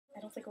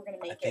don't think we're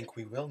gonna make it. I think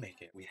we will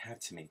make it. We have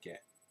to make it.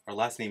 Our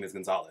last name is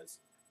Gonzalez.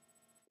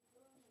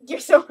 You're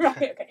so right.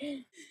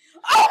 Okay.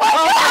 Oh my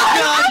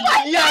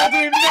god! Yes,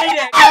 we made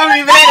it! Yeah,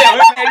 we made it!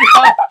 We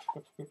made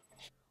it!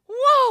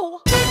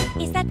 Whoa!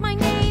 Is that my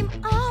name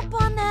up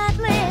on that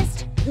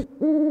list?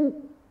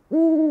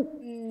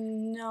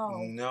 No.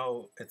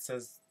 No, it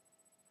says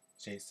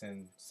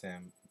Jason,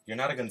 Sam. You're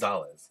not a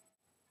Gonzalez.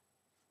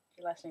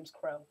 Your last name's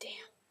Crow. Damn.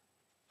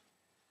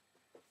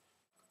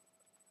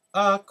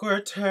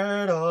 Awkward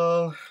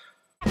turtle.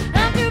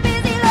 I'm too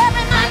busy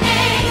loving my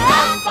name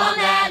up on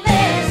that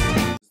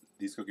list.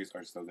 These cookies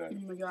are so good.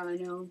 Oh my god, I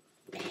know.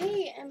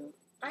 Hey, am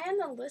I on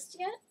the list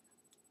yet?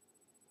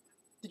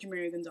 Did you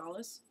marry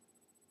Gonzalez?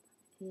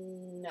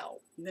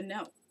 No. Then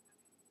no.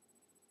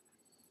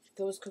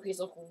 Those cookies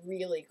look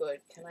really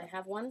good. Can I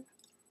have one?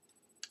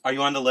 Are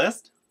you on the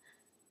list?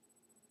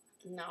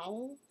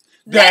 No.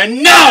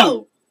 Then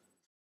no!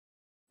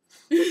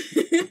 But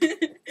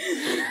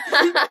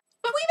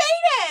we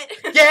made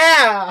it!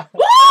 Yeah!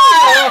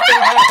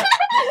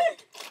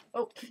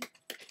 Oh.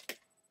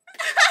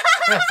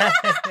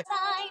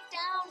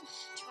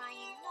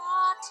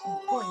 I'm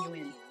pouring you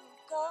in.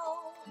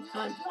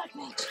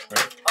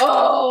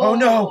 Oh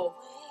no!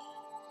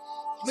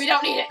 We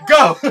don't need it.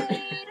 Go!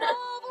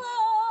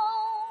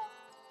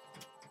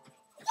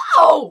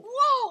 Whoa!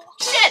 Whoa!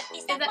 Shit!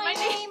 Is that my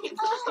name?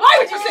 Why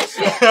would you say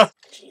shit?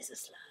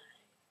 Jesus.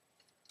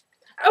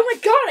 Oh my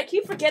god, I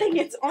keep forgetting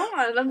it's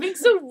on. I'm being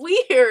so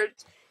weird.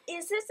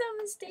 Is this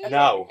a mistake?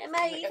 No. Am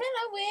I even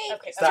awake?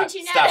 Okay, Stop,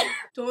 stop.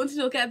 Don't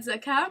look at the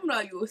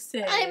camera, you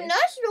say. I'm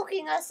not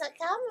looking at the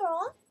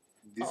camera.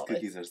 These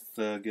cookies are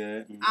so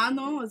good. I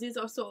know, these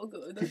are so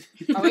good.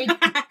 Are we?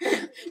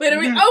 Wait, are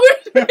we? Oh,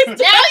 we're... Now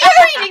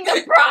you're eating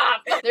the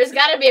prop. There's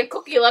got to be a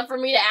cookie left for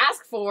me to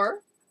ask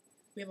for.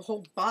 We have a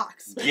whole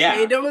box. Yeah.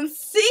 They don't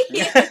see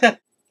it.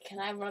 Can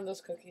I have one of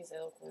those cookies? They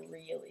look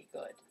really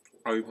good.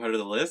 Are we part of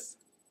the list?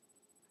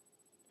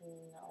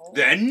 No.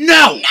 Then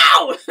no!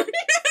 No! God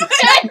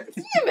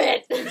damn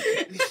it!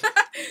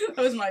 That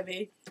was my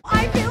bee.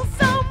 I feel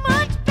so